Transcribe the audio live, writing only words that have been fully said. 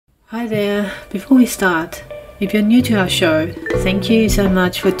Hi there. Before we start, if you're new to our show, thank you so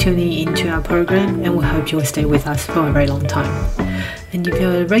much for tuning into our program, and we hope you'll stay with us for a very long time. And if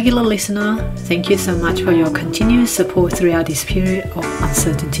you're a regular listener, thank you so much for your continuous support throughout this period of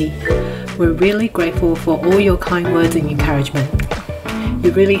uncertainty. We're really grateful for all your kind words and encouragement.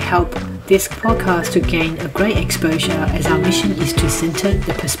 You really help this podcast to gain a great exposure, as our mission is to center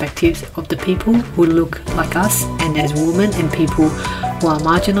the perspectives of the people who look like us and as women and people who are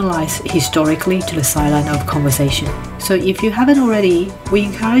marginalized historically to the sideline of conversation. So if you haven't already, we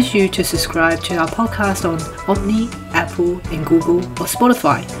encourage you to subscribe to our podcast on Omni, Apple and Google or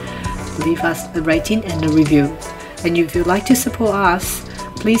Spotify. Leave us a rating and a review. And if you'd like to support us,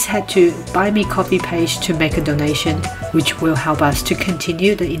 please head to Buy Me Coffee page to make a donation, which will help us to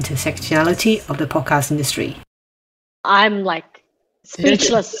continue the intersectionality of the podcast industry. I'm like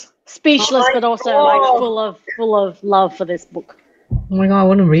speechless, but also like full of love for this book. Oh my God, I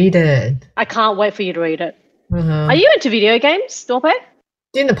want to read it. I can't wait for you to read it. Are you into video games, Dorpe?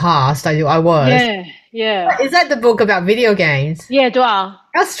 In the past, I was. Yeah. Is that the book about video games? Yeah, Dua.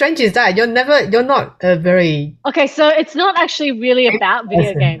 How strange is that? You're not a very... Okay, so it's not actually really about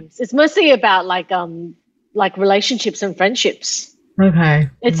video games. It's mostly about like relationships and friendships. Okay.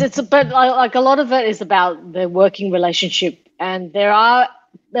 But like a lot of it is about the working relationship, and there are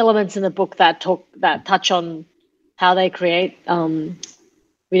elements in the book that touch on how they create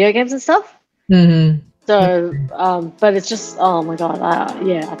video games and stuff. Mm-hmm. So, but it's just, oh my God,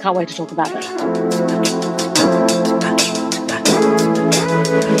 I can't wait to talk about it.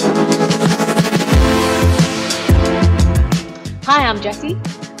 Hi, I'm Jessie.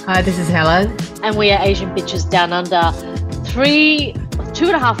 Hi, this is Helen. And we are Asian Bitches Down Under.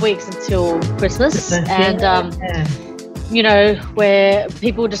 2.5 weeks until Christmas. You know, where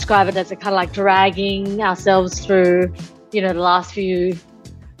people describe it as a kind of like dragging ourselves through, you know, the last few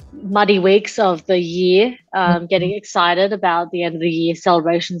muddy weeks of the year, getting excited about the end of the year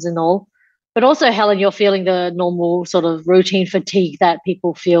celebrations and all. But also, Helen, you're feeling the normal sort of routine fatigue that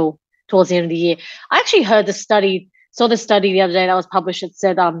people feel towards the end of the year. I actually saw the study the other day that was published. It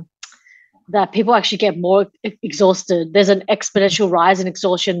said that people actually get more exhausted. There's an exponential rise in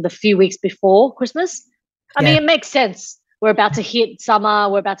exhaustion the few weeks before Christmas. I mean, it makes sense. We're about to hit summer.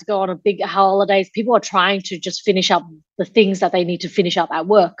 We're about to go on a big holidays. People are trying to just finish up the things that they need to finish up at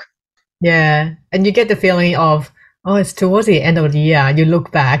work. Yeah. And you get the feeling of, oh, it's towards the end of the year. You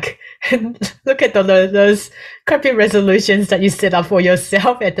look back and look at those crappy resolutions that you set up for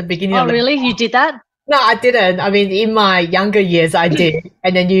yourself at the beginning of the year. Oh, really? You did that? No, I didn't. I mean, in my younger years, I did.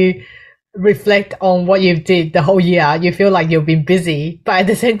 And then you reflect on what you did the whole year. You feel like you've been busy, but at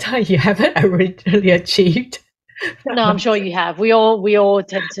the same time, you haven't really achieved. No, I'm sure you have. We all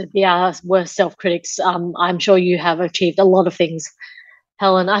tend to be our worst self-critics. I'm sure you have achieved a lot of things,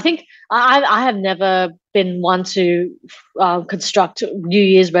 Helen. I think I have never been one to construct New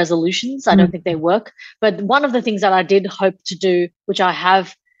Year's resolutions. I don't think they work. But one of the things that I did hope to do, which I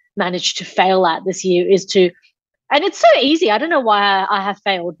have managed to fail at this year, is to, and it's so easy. I don't know why I have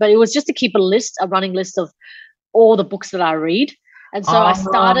failed, but it was just to keep a running list of all the books that I read. And so I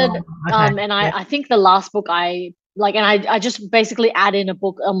started, and I think the last book I just basically add in a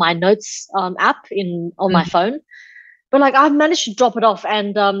book on my notes app on my phone. But like I've managed to drop it off,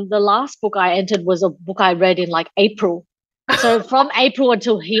 and the last book I entered was a book I read in like April. So from April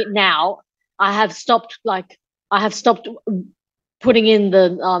until now, I have stopped putting in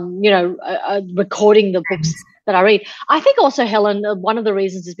the recording the books that I read. I think also, Helen, one of the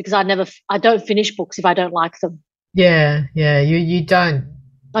reasons is because I don't finish books if I don't like them. Yeah, you don't.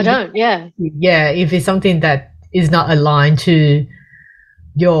 I don't, yeah. Yeah, if it's something that is not aligned to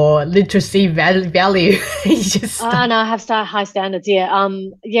your literacy value, you just... No, I have high standards, yeah.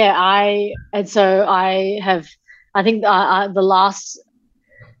 I think the last,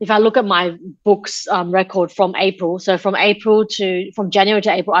 if I look at my books record from April, so from January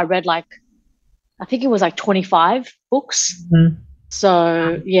to April, I read I think it was 25 books. Mm-hmm.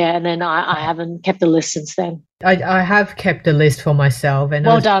 So, yeah, and then I haven't kept the list since then. I have kept the list for myself. And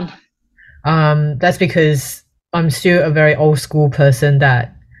well done. That's because I'm still a very old school person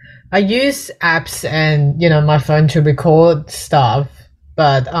that I use apps and, my phone to record stuff.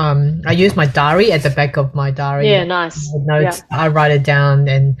 But I use my diary at the back of my diary. Yeah, nice. Notes. Yeah. I write it down,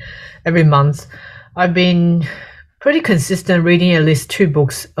 and every month I've been pretty consistent reading at least 2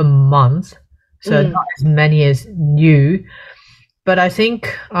 books a month. So not as many as you. But I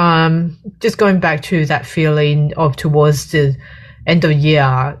think just going back to that feeling of towards the end of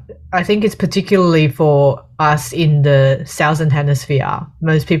year, I think it's particularly for us in the Southern Hemisphere.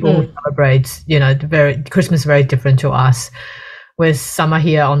 Most people celebrate, Christmas very different to us. with summer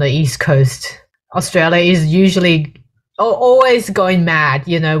here on the East Coast. Australia is usually always going mad,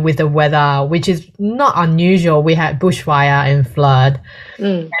 with the weather, which is not unusual. We had bushfire and flood.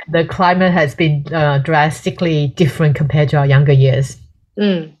 The climate has been drastically different compared to our younger years.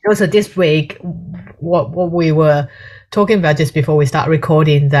 Also this week, what we were talking about just before we start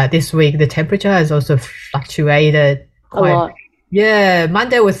recording, that this week the temperature has also fluctuated quite a lot. Yeah,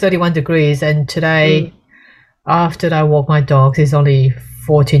 Monday was 31 degrees, and today after I walk my dogs it's only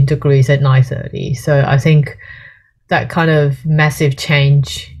 14 degrees at 9:30. So I think that kind of massive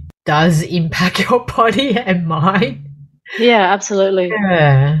change does impact your body and mind. Yeah, absolutely.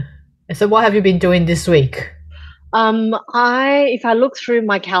 Yeah. So what have you been doing this week? If I look through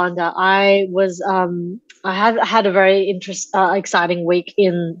my calendar, I had a very exciting week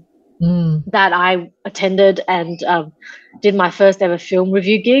in that I attended and did my first ever film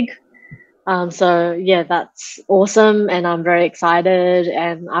review gig. So yeah, that's awesome, and I'm very excited.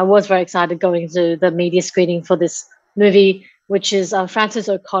 And I was very excited going to the media screening for this movie, which is Frances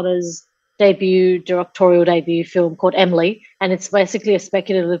O'Connor's directorial debut film called Emily, and it's basically a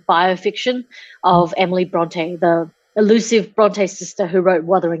speculative biofiction of Emily Bronte, the elusive Bronte sister who wrote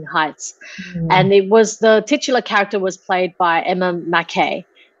Wuthering Heights. And the titular character was played by Emma Mackey,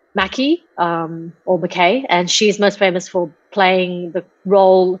 and she's most famous for playing the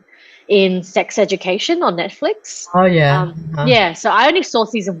role in Sex Education on Netflix. Oh yeah. Yeah, so I only saw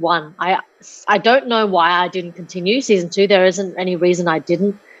season 1. I don't know why I didn't continue season 2. There isn't any reason I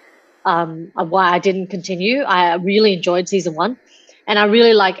didn't. Why I didn't continue. I really enjoyed season 1, and I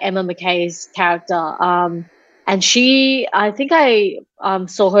really like Emma Mackey's character. And I think I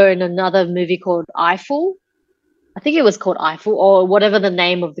saw her in another movie called Eiffel. I think it was called Eiffel, or whatever the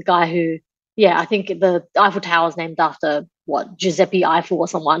name of the guy who. Yeah, I think the Eiffel Tower is named after Giuseppe Eiffel or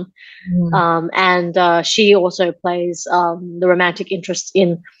someone. And she also plays the romantic interest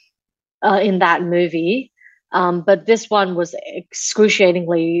in that movie. But this one was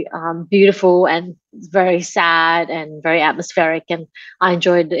excruciatingly beautiful and very sad and very atmospheric, and I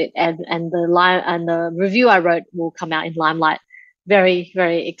enjoyed it. And the review I wrote will come out in Limelight. Very,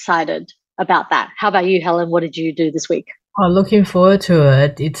 very excited about that. How about you, Helen? What did you do this week? Oh, looking forward to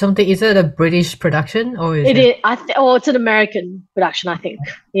it. Is it a British production or is it? It's an American production, I think.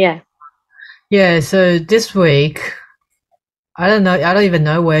 Yeah. Yeah. So this week, I don't know. I don't even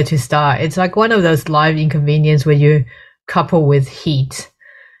know where to start. It's like one of those live inconvenience where you couple with heat.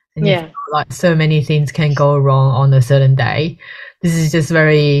 And you feel like so many things can go wrong on a certain day. This is just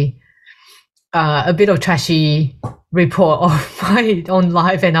very a bit of trashy report of my own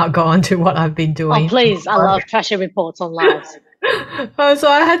life, and I'll go on to what I've been doing. Oh, please. I love trashy reports on live. So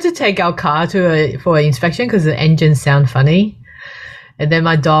I had to take our car for an inspection because the engines sound funny. And then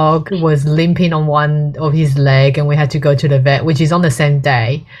my dog was limping on one of his leg, and we had to go to the vet, which is on the same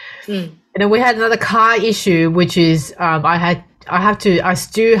day. And then we had another car issue, which is I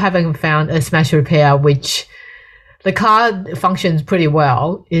still haven't found a smash repair, which the car functions pretty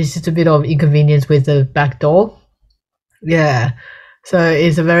well. It's just a bit of inconvenience with the back door. Yeah. So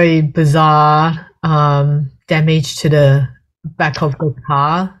it's a very bizarre damage to the back of the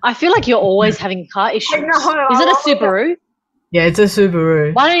car. I feel like you're always having car issues. Is it a Subaru? Yeah, it's a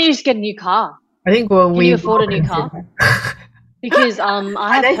Subaru. Why don't you just get a new car? I think Can you afford a new car? Because I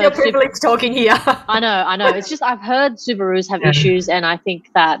have heard privilege talking here. I know. It's just I've heard Subarus have issues, and I think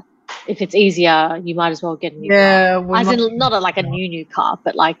that if it's easier, you might as well get a new car. As in, not a new car,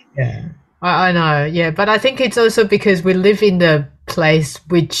 but like. Yeah, I know. Yeah, but I think it's also because we live in the place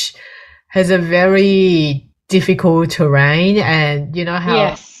which has a very difficult terrain, and you know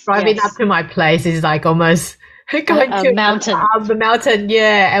how driving up to my place is like almost going to mountain. The mountain,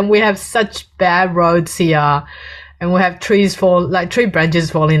 yeah, and we have such bad roads here. And we have tree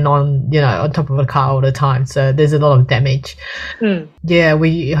branches falling on top of a car all the time. So there's a lot of damage. Yeah,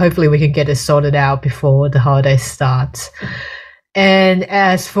 hopefully we can get it sorted out before the holiday starts. And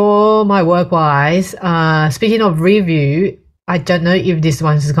as for my work-wise, speaking of review, I don't know if this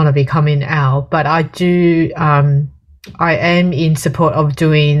one is going to be coming out, but I am in support of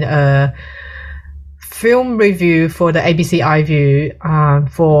doing a film review for the ABC iView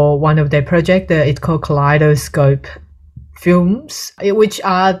for one of their projects. It's called Kaleidoscope Films, which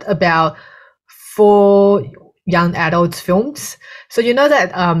are about 4 young adults films. So you know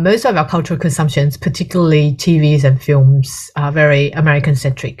that most of our cultural consumptions, particularly TVs and films, are very American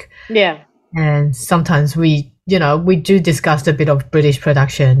centric. Yeah. And sometimes we do discuss a bit of British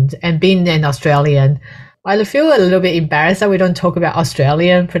productions. And being an Australian, I feel a little bit embarrassed that we don't talk about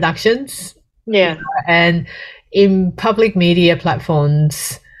Australian productions. Yeah. And in public media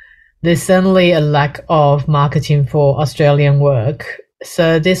platforms, there's certainly a lack of marketing for Australian work.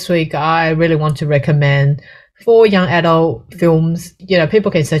 So this week, I really want to recommend 4 young adult films.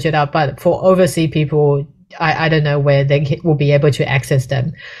 People can search it up, but for overseas people, I don't know where they will be able to access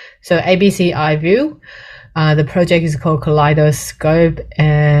them. So ABC iView, the project is called Kaleidoscope,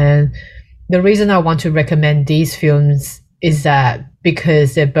 and the reason I want to recommend these films is that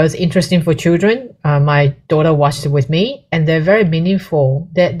because they're both interesting for children. My daughter watched it with me, and they're very meaningful.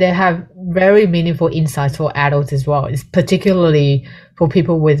 They have very meaningful insights for adults as well. It's particularly for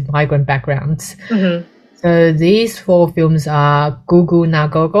people with migrant backgrounds. Mm-hmm. So these 4 films are Gugu Na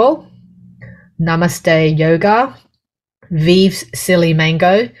Gogo, Namaste Yoga, Vive's Silly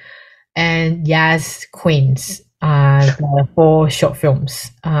Mango, and Yaz Queens. The 4 short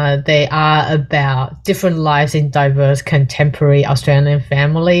films. They are about different lives in diverse contemporary Australian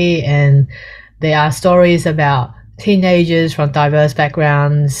family, and they are stories about teenagers from diverse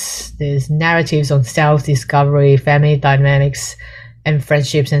backgrounds. There's narratives on self-discovery, family dynamics, and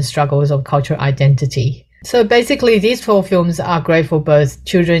friendships and struggles of cultural identity. So basically, these 4 films are great for both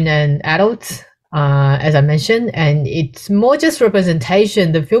children and adults, as I mentioned, and it's more just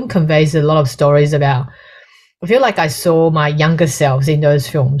representation. The film conveys a lot of stories about, I feel like I saw my younger selves in those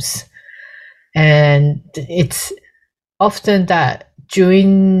films. And it's often that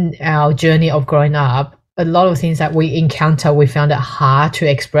during our journey of growing up, a lot of things that we encounter, we found it hard to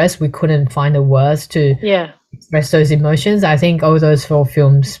express. We couldn't find the words to express those emotions. I think all those 4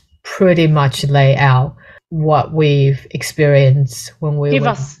 films pretty much lay out what we've experienced when we give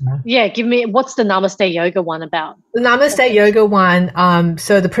me, what's the Namaste Yoga one about? The Namaste Yoga one,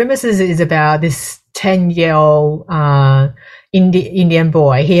 so the premise is about this 10-year-old Indian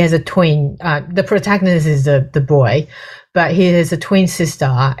boy. He has a twin. The protagonist is the boy, but he has a twin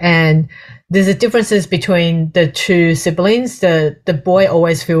sister, and there's a differences between the 2 siblings. The boy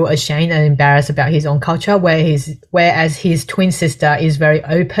always feel ashamed and embarrassed about his own culture, whereas his twin sister is very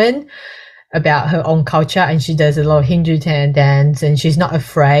open about her own culture, and she does a lot of Hindu dance, and she's not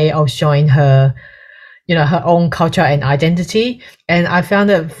afraid of showing her her own culture and identity. And I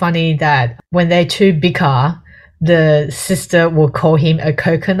found it funny that when they 2 bicker, the sister will call him a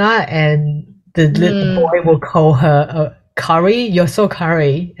coconut, and the boy will call her a curry. You're so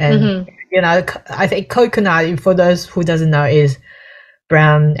curry. And I think coconut, for those who doesn't know, is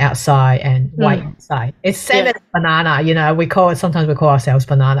brown outside and white inside. It's same as banana. Sometimes we call ourselves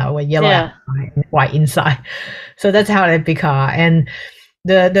banana. We're yellow outside and white inside. So that's how they bicker. And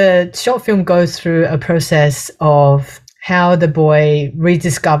the short film goes through a process of how the boy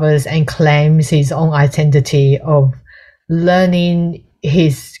rediscovers and claims his own identity, of learning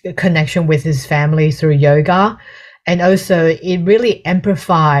his connection with his family through yoga. And also it really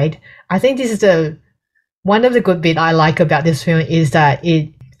amplified. I think this is one of the good bit I like about this film is that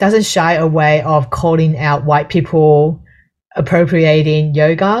it doesn't shy away of calling out white people appropriating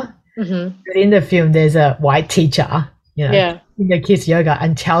yoga. Mm-hmm. In the film, there's a white teacher, in the kids yoga,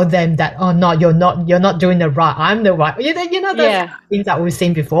 and tell them that, oh no, you're not doing the right. I'm the right. Those things that we've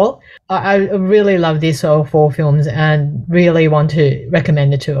seen before. I really love these 4 films and really want to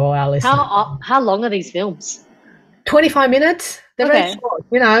recommend it to all our listeners. How long are these films? 25 minutes. They're very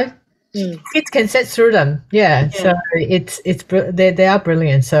short. Kids can sit through them. So they are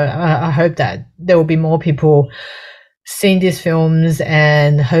brilliant. So I hope that there will be more people seeing these films,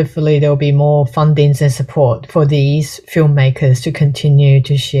 and hopefully there will be more fundings and support for these filmmakers to continue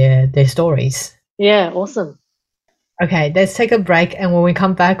to share their stories. Yeah, awesome. Okay, let's take a break, and when we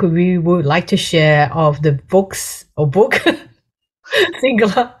come back, we would like to share of the book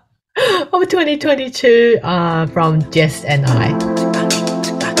singular of 2022 from Jess and I.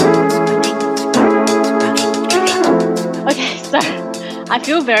 Okay, so I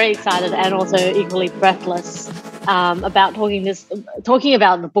feel very excited and also equally breathless about talking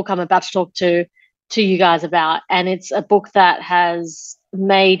about the book I'm about to talk to you guys about. And it's a book that has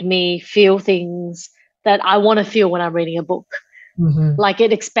made me feel things that I want to feel when I'm reading a book. Mm-hmm. Like,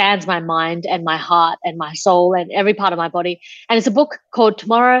 it expands my mind and my heart and my soul and every part of my body. And it's a book called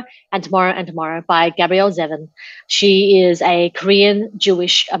Tomorrow and Tomorrow and Tomorrow by Gabrielle Zevin. She is a Korean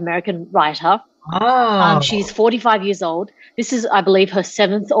Jewish American writer. Oh. She's 45 years old. This is, I believe, her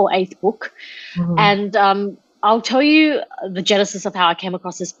 7th or 8th book. Mm-hmm. And I'll tell you the genesis of how I came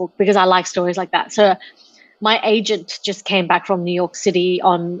across this book, because I like stories like that. So my agent just came back from New York City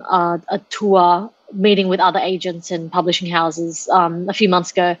on a tour, meeting with other agents and publishing houses a few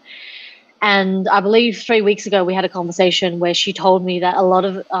months ago. And I believe 3 weeks ago we had a conversation where she told me that a lot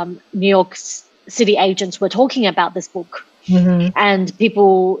of New York City agents were talking about this book. Mm-hmm. And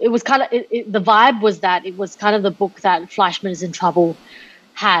people, it was kind of, the vibe was that it was kind of the book that Fleischman is in Trouble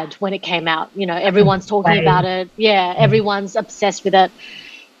had when it came out. You know, everyone's talking about it. Yeah, everyone's obsessed with it.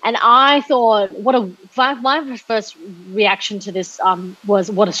 And I thought, my first reaction to this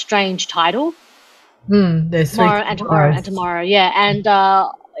was, what a strange title. Tomorrow and tomorrow and tomorrow. Yeah, and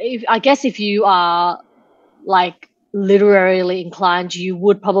I guess if you are like literarily inclined, you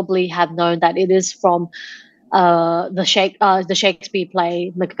would probably have known that it is from the Shakespeare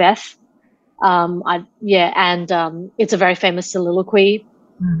play Macbeth. It's a very famous soliloquy.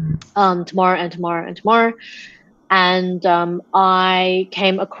 Tomorrow and tomorrow and tomorrow. And I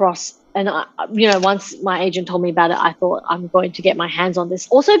came across, and once my agent told me about it, I thought, I'm going to get my hands on this.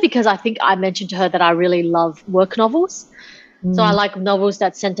 Also because I think I mentioned to her that I really love work novels. So I like novels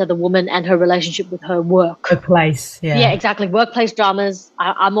that center the woman and her relationship with her work. Workplace, yeah. Yeah, exactly. Workplace dramas.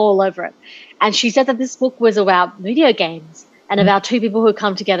 I'm all over it. And she said that this book was about video games and about two people who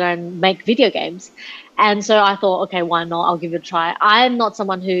come together and make video games. And so I thought, okay, why not? I'll give it a try. I'm not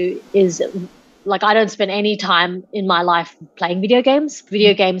someone who is like, I don't spend any time in my life playing video games.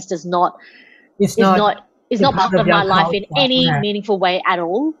 Video games is not part of my life in any meaningful way at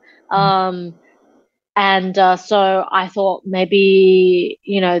all. So I thought maybe,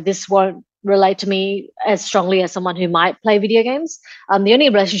 this won't relate to me as strongly as someone who might play video games. The only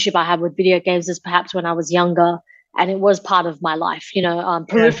relationship I have with video games is perhaps when I was younger, and it was part of my life,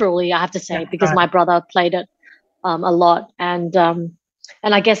 peripherally, I have to say, because my brother played it a lot. And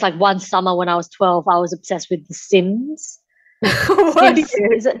I guess like one summer when I was 12, I was obsessed with The Sims. Is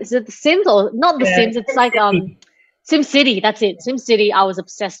it The Sims or not The Sims? It's like SimCity, that's it. SimCity, I was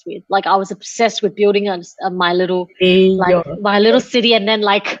obsessed with. Like, I was obsessed with building my little city, and then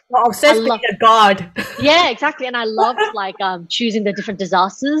like obsessed with a god. Yeah, exactly. And I loved like choosing the different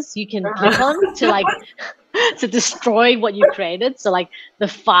disasters you can click on to like to destroy what you created. So like the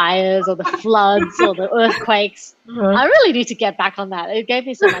fires or the floods or the earthquakes. I really need to get back on that. It gave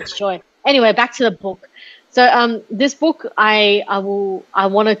me so much joy. Anyway, back to the book. So this book I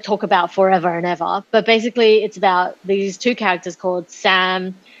want to talk about forever and ever. But basically it's about these two characters called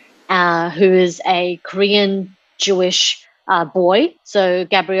Sam, who is a Korean Jewish boy. So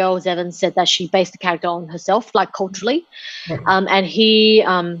Gabrielle Zevin said that she based the character on herself, like culturally. And he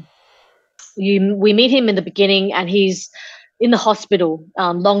we meet him in the beginning, and he's in the hospital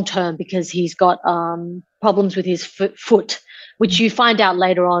long term because he's got problems with his foot, which you find out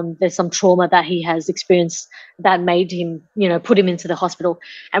later on there's some trauma that he has experienced that made him, put him into the hospital.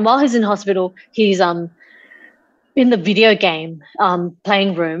 And while he's in hospital, he's in the video game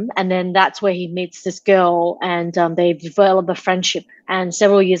playing room, and then that's where he meets this girl, and they develop a friendship. And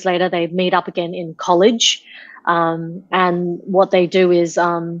several years later, they meet up again in college. And what they do is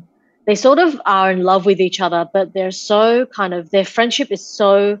they sort of are in love with each other, but they're so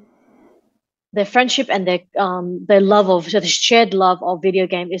their friendship and their love of the shared love of video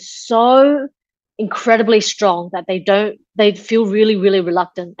game is so incredibly strong that they feel really, really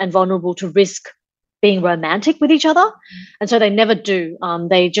reluctant and vulnerable to risk being romantic with each other. And so they never do.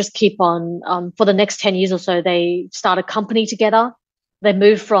 They just keep on, for the next 10 years or so, they start a company together. They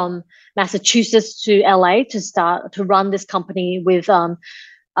moved from Massachusetts to LA to run this company with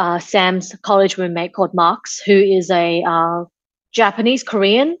Sam's college roommate called Marx, who is a Japanese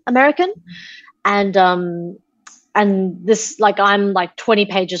Korean American. And this, like, I'm like 20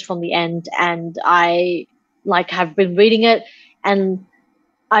 pages from the end, and I have been reading it, and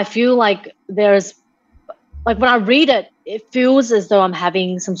I feel like there's like, when I read it, it feels as though I'm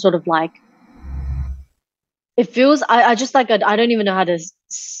having some sort of it feels, I just I don't even know how to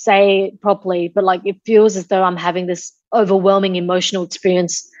say it properly, but like, it feels as though I'm having this overwhelming emotional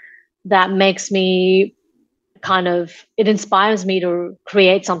experience that makes me it inspires me to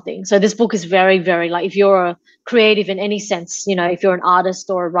create something. So this book is very, very, like, if you're a creative in any sense, if you're an artist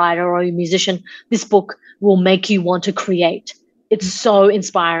or a writer or a musician, this book will make you want to create. It's so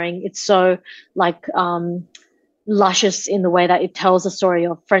inspiring. It's so luscious in the way that it tells a story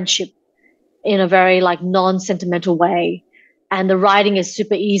of friendship in a very non-sentimental way. And the writing is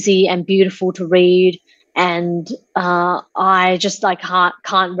super easy and beautiful to read. And I just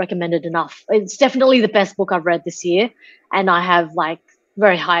can't recommend it enough. It's definitely the best book I've read this year, and I have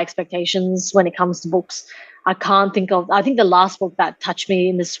very high expectations when it comes to books. I think the last book that touched me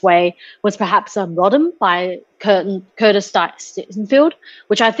in this way was perhaps Rodham by Curtis Sittenfeld,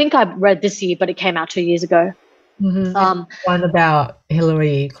 which I think I read this year, but it came out 2 years ago. One about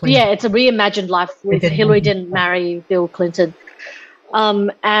Hillary Clinton. Yeah, it's a reimagined life with Hillary didn't marry Bill Clinton.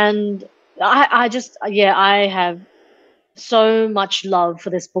 And I have so much love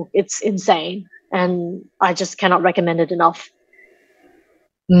for this book. It's insane, and I just cannot recommend it enough.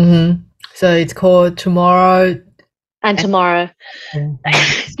 So it's called Tomorrow and tomorrow. And,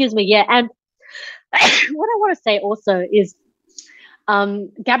 Excuse me. Yeah, and what I want to say also is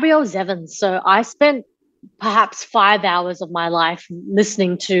Gabrielle Zevins. So I spent perhaps 5 hours of my life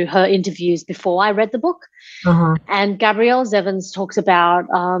listening to her interviews before I read the book. uh-huh. And Gabrielle Zevins talks about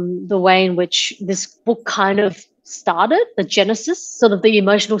the way in which this book kind of started, the genesis, sort of the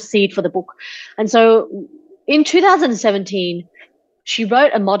emotional seed for the book. And so in 2017, she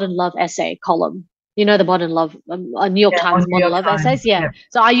wrote a modern love essay column. You know, the modern love, a New York Times New modern York love Times, essays. Yeah.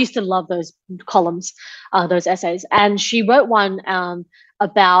 So I used to love those columns, those essays. And she wrote one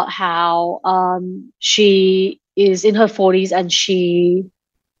about how she is in her 40s and she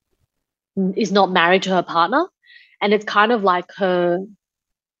is not married to her partner. And it's kind of like her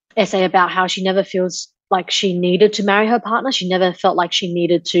essay about how she never feels like she needed to marry her partner. She never felt like she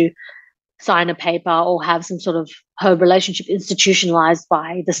needed to sign a paper or have some sort of her relationship institutionalized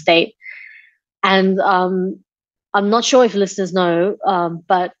by the state. And I'm not sure if listeners know,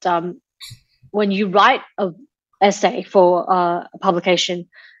 but when you write an essay for a publication,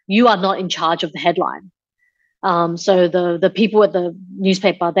 you are not in charge of the headline. So the people at the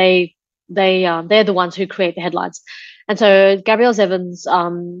newspaper, they're the ones who create the headlines. And so Gabrielle Zevins,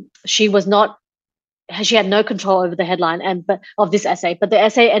 she had no control over the headline but of this essay. But the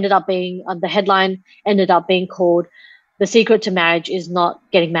essay ended up being the headline ended up being called "The Secret to Marriage is Not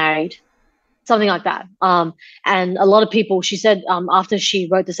Getting Married." Something like that. And a lot of people, she said, after she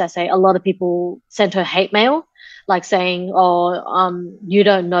wrote this essay, a lot of people sent her hate mail, like saying, you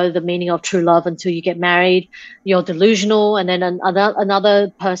don't know the meaning of true love until you get married. You're delusional. And then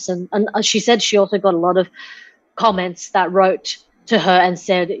another person, and she said she also got a lot of comments that wrote to her and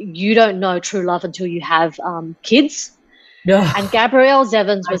said, you don't know true love until you have kids. Yeah. And Gabrielle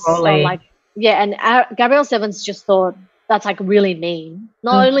Zevins was Gabrielle Zevins just thought, that's like really mean.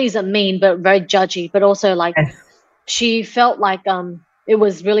 Not only is it mean, but very judgy, but also like she felt like it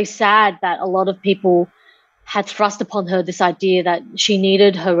was really sad that a lot of people had thrust upon her this idea that she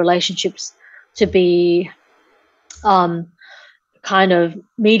needed her relationships to be kind of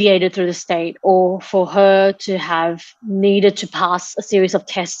mediated through the state, or for her to have needed to pass a series of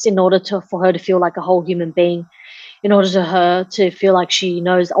tests in order for her to feel like a whole human being, in order to her to feel like she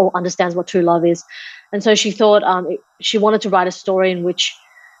knows or understands what true love is. And so she thought she wanted to write a story in which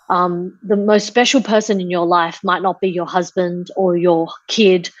the most special person in your life might not be your husband or your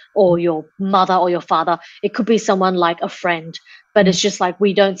kid or your mother or your father. It could be someone like a friend, but it's just like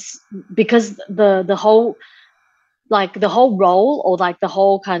we don't, because the whole role, or like the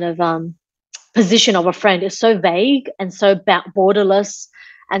whole kind of position of a friend is so vague and so borderless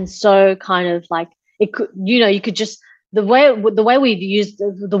and so kind of like it could, you could just, the way we use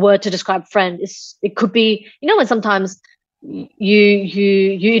the word to describe friend is, it could be, when sometimes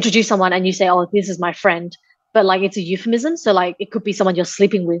you introduce someone and you say, oh, this is my friend, but like it's a euphemism. So like it could be someone you're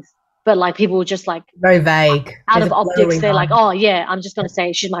sleeping with, but like people just like very vague out of optics, they're like, oh yeah, I'm just going to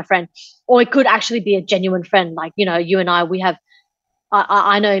say she's my friend. Or it could actually be a genuine friend. Like, you and I, we have,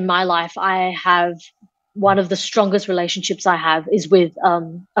 I know in my life, I have one of the strongest relationships I have is with,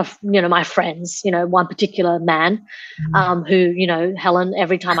 my friends, one particular man, who, Helen,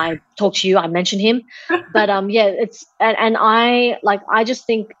 every time I talk to you, I mention him. But and I just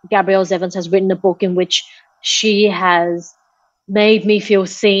think Gabrielle Zevins has written a book in which she has made me feel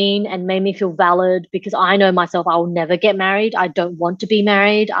seen and made me feel valid, because I know myself, I will never get married. I don't want to be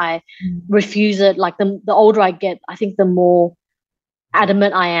married. I refuse it. Like the older I get, I think the more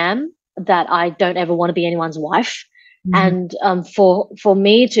adamant I am that I don't ever want to be anyone's wife. And for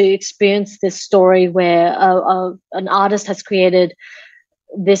me to experience this story where an artist has created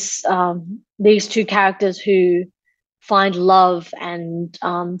this these two characters who find love and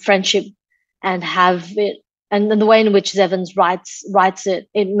friendship and have it, and the way in which Zevins writes it,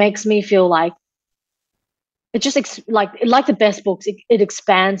 it makes me feel like it just like the best books, it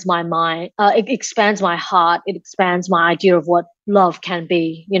expands my mind, it expands my heart, it expands my idea of what love can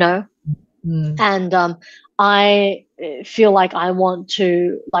be, and I feel like I want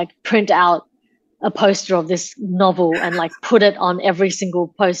to like print out a poster of this novel and like put it on every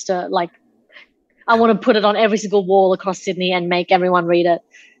single poster. Like I want to put it on every single wall across Sydney and make everyone read it.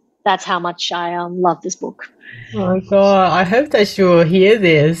 That's how much I love this book. Oh my God, I hope that she will hear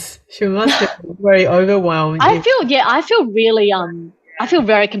this. She must be very overwhelmed. I feel really I feel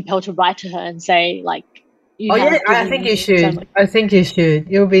very compelled to write to her and say like, I think you should. I think you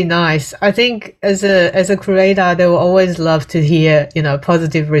should. It'll be nice. I think as a creator, they will always love to hear,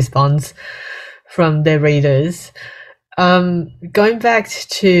 positive response from their readers. Going back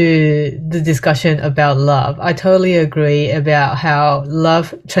to the discussion about love, I totally agree about how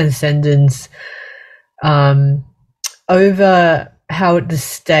love transcends over how the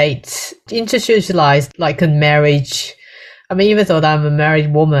state institutionalized like a marriage. I mean, even though I'm a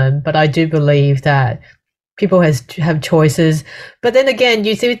married woman, but I do believe that people have choices. But then again,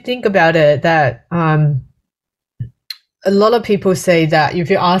 you think about it that a lot of people say that if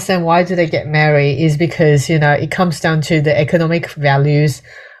you ask them why do they get married is because, you know, it comes down to the economic values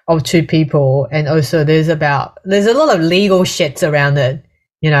of two people, and also there's a lot of legal shits around it.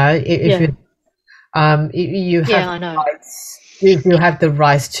 You know, if you have I know. rights, if you have the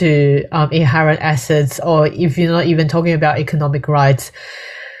rights to inherit assets, or if you're not even talking about economic rights.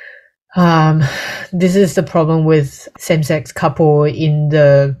 This is the problem with same-sex couple in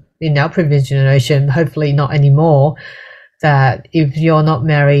our previous generation, hopefully not anymore, that if you're not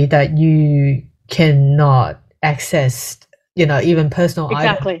married, that you cannot access, you know, even personal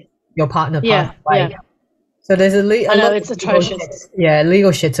items your partner passed away. Yeah. So there's a lot it's of atrocious.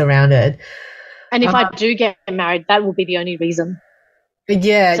 legal shits around it. And if I do get married, that will be the only reason.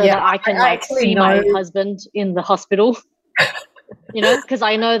 Yeah, so that I can see my husband in the hospital. You know, because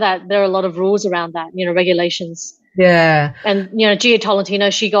I know that there are a lot of rules around that, you know, regulations. Yeah. And, you know, Gia Tolentino,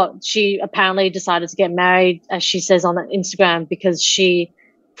 she apparently decided to get married, as she says on Instagram, because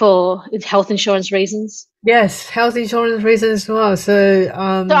for health insurance reasons. Yes, health insurance reasons as well. So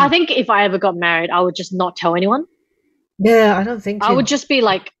I think if I ever got married, I would just not tell anyone. Yeah, I don't think I would just be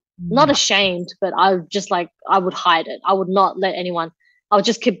like, not ashamed, but I would hide it. I would not let anyone. I would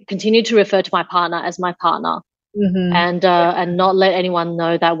just continue to refer to my partner as my partner. Mm-hmm. And not let anyone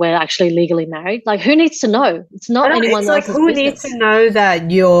know that we're actually legally married. Like, who needs to know? It's not anyone else's who business. needs to know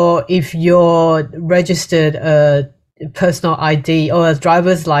that if you're registered a personal ID or a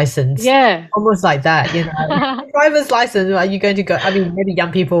driver's license? Yeah, almost like that, you know. Driver's license, are you going to go? I mean, maybe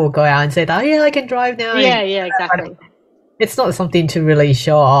young people will go out and say, "Oh yeah, I can drive now." Yeah, exactly. It's not something to really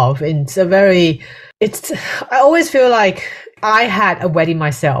show off. I always feel like I had a wedding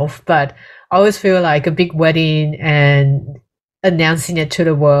myself, but I always feel like a big wedding and announcing it to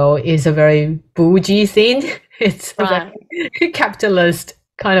the world is a very bougie thing. It's a very capitalist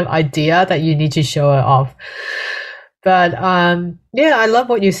kind of idea that you need to show it off. But yeah, I love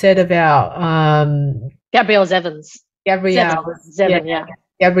what you said about Gabrielle Zevins.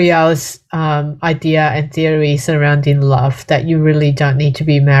 Gabrielle's idea and theory surrounding love, that you really don't need to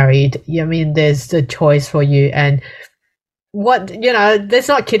be married. I mean, there's the choice for you, and let's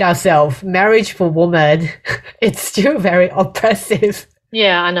not kid ourselves. Marriage for women, it's still very oppressive.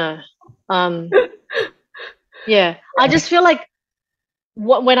 Yeah, I know. Yeah, I just feel like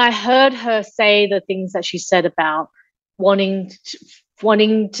when I heard her say the things that she said about wanting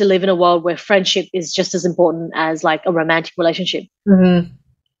to live in a world where friendship is just as important as like a romantic relationship. Mm-hmm.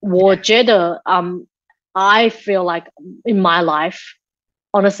 我觉得, I feel like in my life,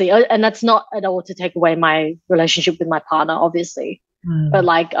 honestly, and that's not at all to take away my relationship with my partner, obviously, but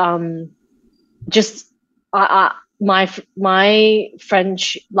like just my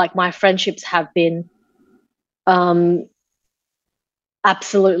friendships have been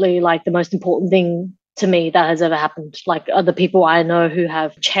absolutely like the most important thing to me that has ever happened. Like, other people I know who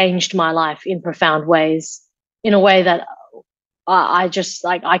have changed my life in profound ways, in a way that I just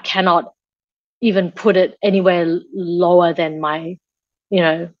like, I cannot even put it anywhere lower than my, you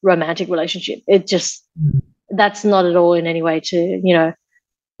know, romantic relationship. It just, that's not at all in any way to, you know,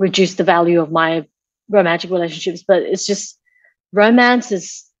 reduce the value of my romantic relationships, but it's just, romance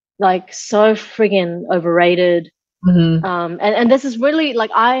is like so friggin' overrated. Mm-hmm. And this is really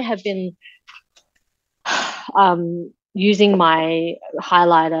like, I have been using my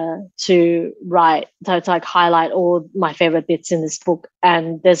highlighter to like highlight all my favorite bits in this book.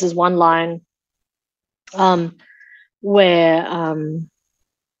 And there's this one line where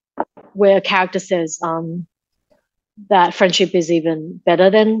a character says that friendship is even better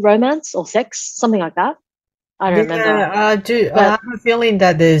than romance or sex, something like that. I don't remember. I have a feeling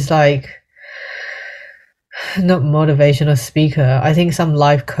that there's like, not motivational speaker, I think some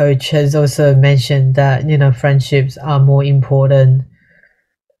life coach has also mentioned that, you know, friendships are more important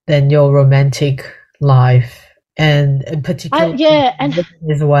than your romantic life, and in particular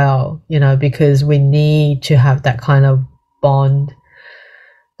as well, you know, because we need to have that kind of bond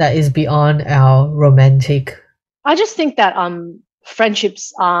that is beyond our romantic. I just think that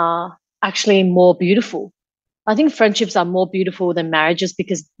friendships are actually more beautiful. I think friendships are more beautiful than marriages,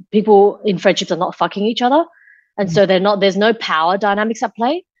 because people in friendships are not fucking each other, and so there's no power dynamics at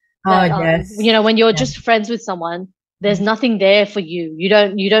play. Yes. You know, when you're just friends with someone, there's nothing there for you. You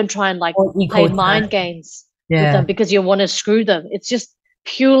don't try and like play mind games with them because you want to screw them. It's just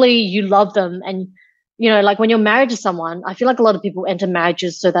purely you love them. And, you know, like when you're married to someone, I feel like a lot of people enter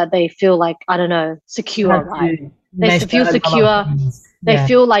marriages so that they feel like, I don't know, secure, right? They feel secure. They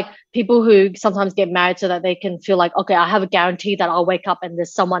feel like people who sometimes get married so that they can feel like, okay, I have a guarantee that I'll wake up and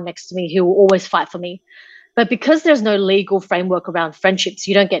there's someone next to me who will always fight for me. But because there's no legal framework around friendships,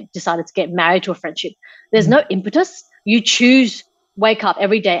 you don't get decided to get married to a friendship. There's no impetus. You choose, wake up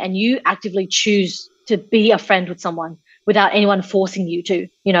every day and you actively choose to be a friend with someone without anyone forcing you to,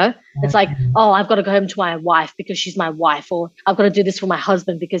 you know. It's like, oh, I've got to go home to my wife because she's my wife, or I've got to do this for my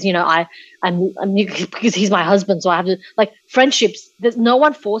husband because, you know, I'm because he's my husband. So I have to, like, friendships, there's no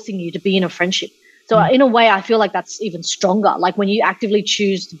one forcing you to be in a friendship. So in a way, I feel like that's even stronger. Like when you actively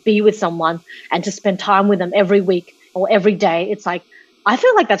choose to be with someone and to spend time with them every week or every day, it's like, I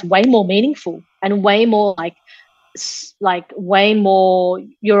feel like that's way more meaningful and way more like way more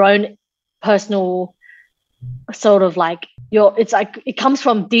your own personal sort of like it's like it comes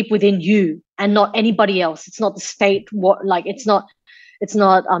from deep within you and not anybody else. It's not the state, it's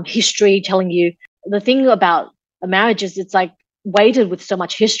not history telling you. The thing about a marriage is it's like weighted with so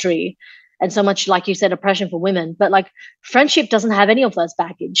much history and so much, like you said, oppression for women. But like friendship doesn't have any of those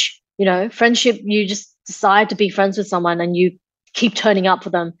baggage. You know, friendship, you just decide to be friends with someone and you keep turning up for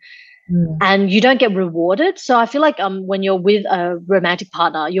them. And you don't get rewarded. So I feel like when you're with a romantic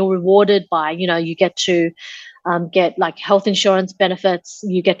partner, you're rewarded by, you know, you get to get like health insurance benefits.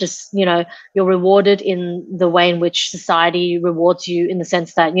 You get to, you know, you're rewarded in the way in which society rewards you, in the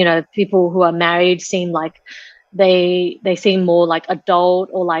sense that, you know, people who are married seem like they seem more like adult,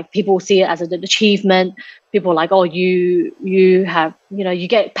 or like people see it as an achievement. People are like, oh, you have, you know, you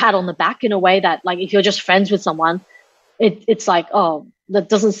get pat on the back in a way that, like, if you're just friends with someone, it's like, oh, that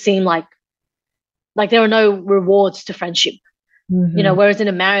doesn't seem like there are no rewards to friendship. You know, whereas in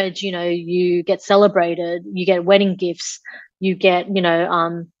a marriage, you know, you get celebrated, you get wedding gifts, you get, you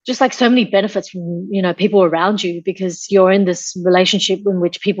know, just like so many benefits from, you know, people around you, because you're in this relationship in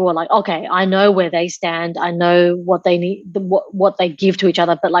which people are like, okay, I know where they stand, I know what they need, what they give to each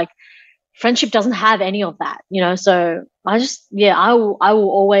other, but like friendship doesn't have any of that, you know. So I just, yeah, I will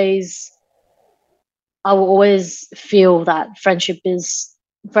always feel that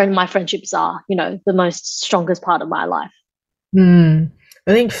my friendships are, you know, the most strongest part of my life. I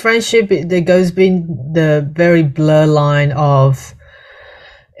think friendship, there goes been the very blur line of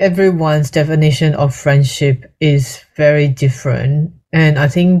everyone's definition of friendship is very different. And I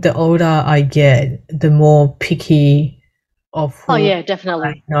think the older I get, the more picky of who definitely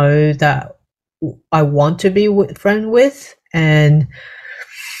I know that I want to be friend with. And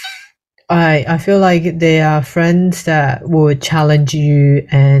I feel like there are friends that will challenge you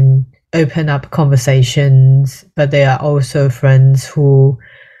and open up conversations, but there are also friends who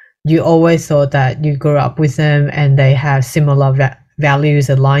you always thought that you grew up with them and they have similar values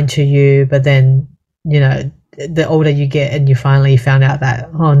aligned to you, but then, you know, the older you get and you finally found out that,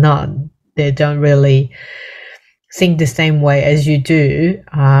 oh no, they don't really think the same way as you do.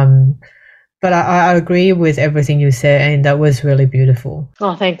 But I agree with everything you said, and that was really beautiful.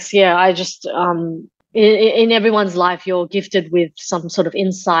 Oh, thanks. Yeah, I just in everyone's life, you're gifted with some sort of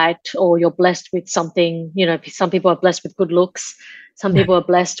insight, or you're blessed with something. You know, some people are blessed with good looks, some people are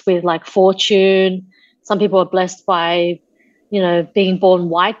blessed with like fortune, some people are blessed by, you know, being born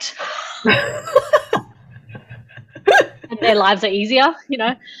white, and their lives are easier. You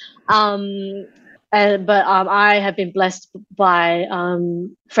know. But I have been blessed by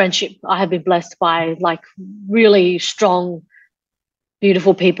friendship. I have been blessed by like really strong,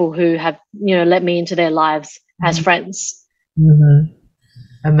 beautiful people who have, you know, let me into their lives as friends.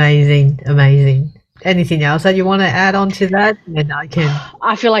 Amazing. Anything else that you want to add on to that? And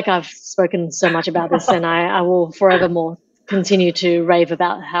I feel like I've spoken so much about this, and I will forevermore continue to rave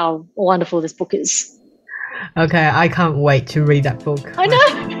about how wonderful this book is. Okay, I can't wait to read that book. I know.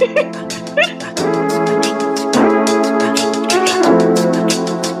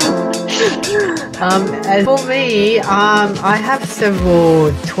 As for me, I have several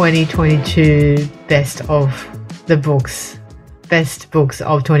 2022 best books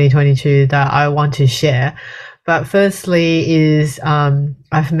of 2022 that I want to share. But firstly is,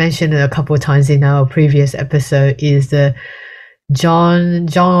 I've mentioned it a couple of times in our previous episode, is the John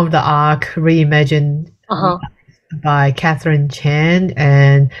of the Arc reimagined by Catherine Chan.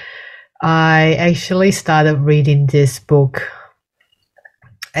 And I actually started reading this book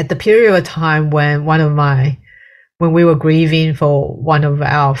at the period of time when when we were grieving for one of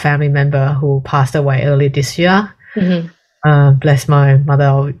our family member who passed away early this year. Bless my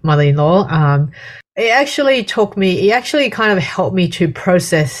mother-in-law. It actually kind of helped me to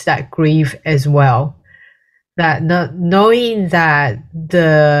process that grief as well. That knowing that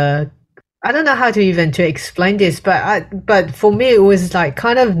I don't know how to explain this, but for me it was like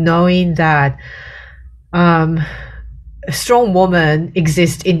kind of knowing that a strong woman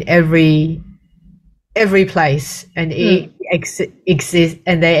exists in every place, and it exists,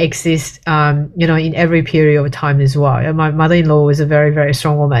 and they exist, in every period of time as well. And my mother-in-law was a very, very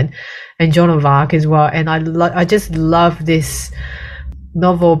strong woman, and Joan of Arc as well. And I just love this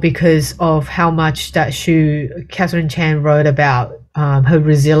novel because of how much that Catherine Chan wrote about her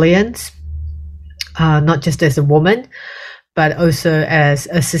resilience, not just as a woman, but also as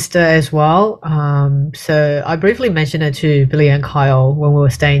a sister as well. So I briefly mentioned it to Billy and Kyle when we were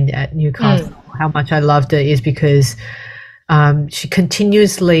staying at Newcastle. How much I loved it is because she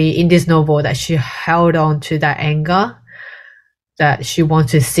continuously, in this novel, that she held on to that anger, that she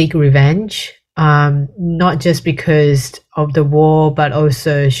wants to seek revenge, not just because of the war, but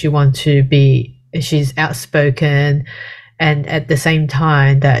also she's outspoken, and at the same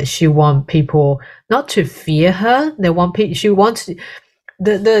time that she wants people not to fear her. The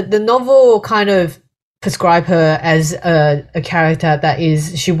novel kind of prescribe her as a character that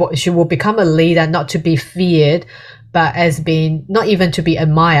is, she will become a leader, not to be feared, but as being, not even to be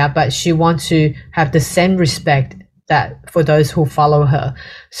admired, but she wants to have the same respect that for those who follow her.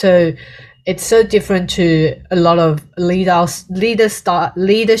 So it's so different to a lot of leadership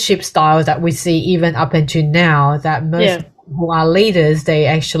styles that we see even up until now, that most who are leaders, they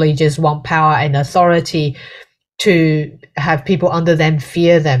actually just want power and authority to have people under them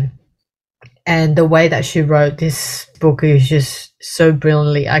fear them. And the way that she wrote this book is just so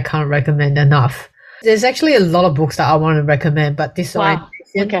brilliantly, I can't recommend enough. There's actually a lot of books that I want to recommend, but this Wow.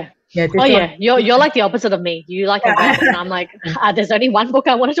 Okay. Yeah, You're like the opposite of me. You like a lot, and I'm like, there's only one book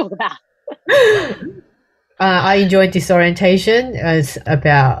I want to talk about. I enjoyed Disorientation. It's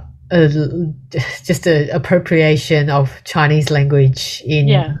about just the appropriation of Chinese language in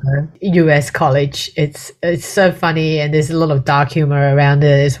US college. It's so funny, and there's a lot of dark humor around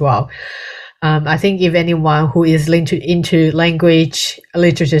it as well. I think if anyone who is linked into language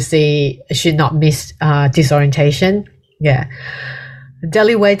literacy should not miss Disorientation. Yeah.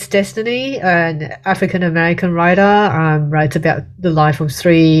 Deli Waite's Destiny, an African-American writer, writes about the life of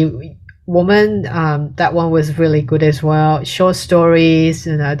three women. That one was really good as well. Short stories.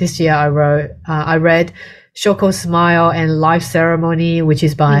 This year I read Shoko's Smile and Life Ceremony, which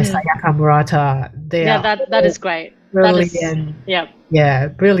is by Sayaka Murata. That is great. Brilliant.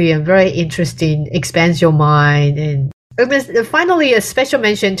 Brilliant. Very interesting. Expands your mind. And finally, a special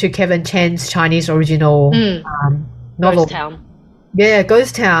mention to Kevin Chan's Chinese original novel. Ghost Town. Yeah,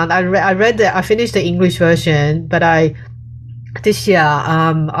 Ghost Town. I finished the English version, but this year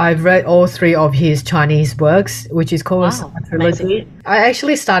I've read all three of his Chinese works, which is called Summer Trilogy. I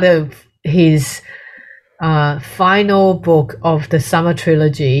actually started his final book of the Summer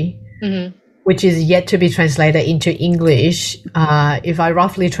Trilogy, which is yet to be translated into English. If I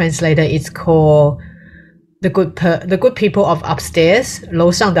roughly translate it, it's called The Good People of Upstairs,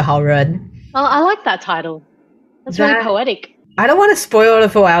 楼上的好人. Oh, I like that title. That's really poetic. I don't want to spoil it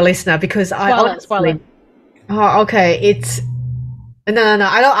for our listener because Spoil it. Oh, okay. It's no.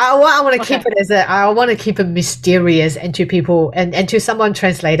 I want to keep it I want to keep it mysterious, and to people and to someone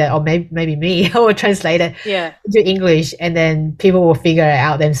translate it, or maybe me, I will translate it into English, and then people will figure it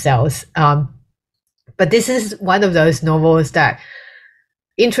out themselves. But this is one of those novels that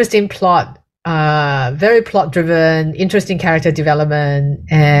interesting plot, very plot driven, interesting character development,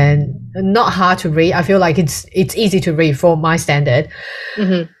 and not hard to read. I feel like it's easy to read for my standard.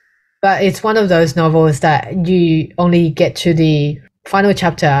 But it's one of those novels that you only get to the final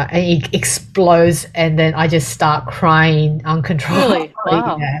chapter and it explodes, and then I just start crying uncontrollably. Really?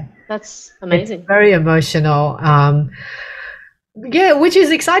 Wow. That's amazing. It's very emotional. Which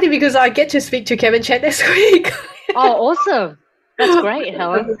is exciting because I get to speak to Kevin Chan next week. Oh, awesome. That's great,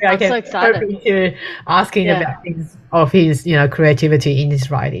 Helen. I'm so excited. To asking about things of his, creativity in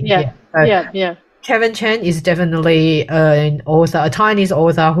his writing. Kevin Chan is definitely an author, a Chinese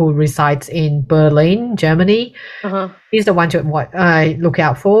author who resides in Berlin, Germany. He's the one to look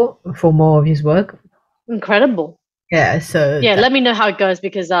out for more of his work. Incredible. Yeah. So let me know how it goes,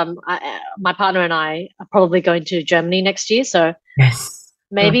 because my partner and I are probably going to Germany next year. So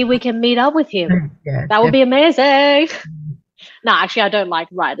maybe we can meet up with him. Yeah, that would be amazing. No, actually, I don't like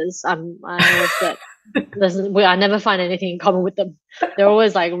writers. I always get. I never find anything in common with them. They're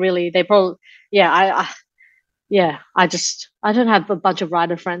always like they probably. I don't have a bunch of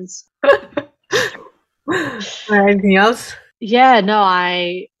writer friends. Anything else?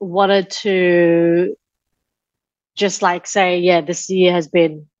 I wanted to just say, this year has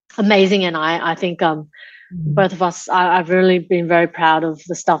been amazing, and I think both of us, I've really been very proud of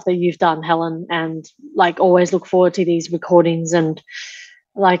the stuff that you've done, Helen, and always look forward to these recordings and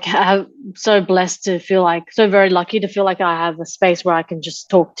like so blessed to feel like, so very lucky to feel like I have a space where I can just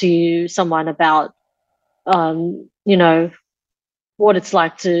talk to someone about you know, what it's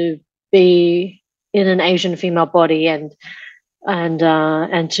like to be in an Asian female body, and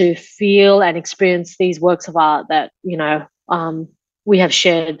to feel and experience these works of art that, you know, we have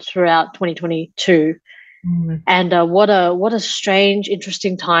shared throughout 2022. And what a strange,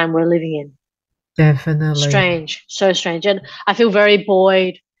 interesting time we're living in. Definitely. Strange, so strange. And I feel very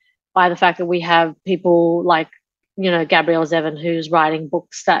buoyed by the fact that we have people like, you know, Gabrielle Zevin, who's writing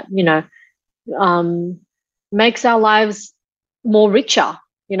books that, you know, makes our lives more richer,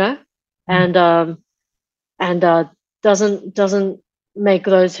 you know, and doesn't make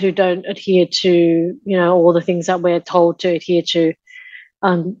those who don't adhere to, you know, all the things that we're told to adhere to,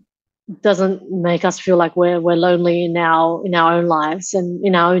 doesn't make us feel like we're lonely in our own lives and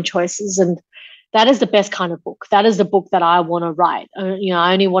in our own choices. And that is the best kind of book. That is the book that I want to write. You know,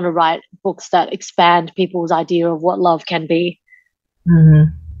 I only want to write books that expand people's idea of what love can be.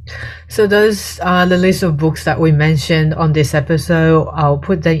 So those are the list of books that we mentioned on this episode. I'll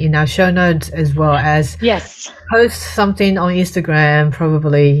put them in our show notes, as well as post something on Instagram,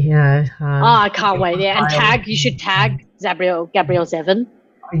 probably. You know, I can't wait. Yeah, and you should tag Gabrielle Zevin.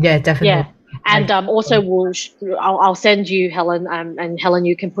 Yeah, definitely. Yeah, and also I'll send you, Helen, and Helen,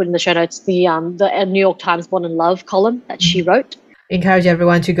 you can put in the show notes the New York Times Born in Love column that she wrote. Encourage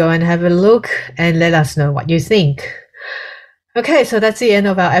everyone to go and have a look and let us know what you think. Okay, so that's the end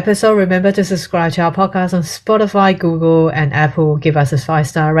of our episode. Remember to subscribe to our podcast on Spotify, Google, and Apple. Give us a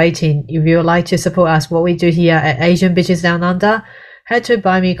 5-star rating. If you would like to support us, what we do here at Asian Bitches Down Under, head to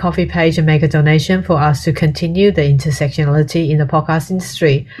Buy Me Coffee page and make a donation for us to continue the intersectionality in the podcast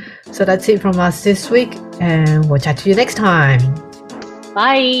industry. So that's it from us this week, and we'll chat to you next time.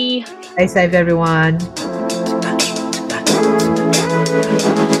 Bye. Stay safe, everyone.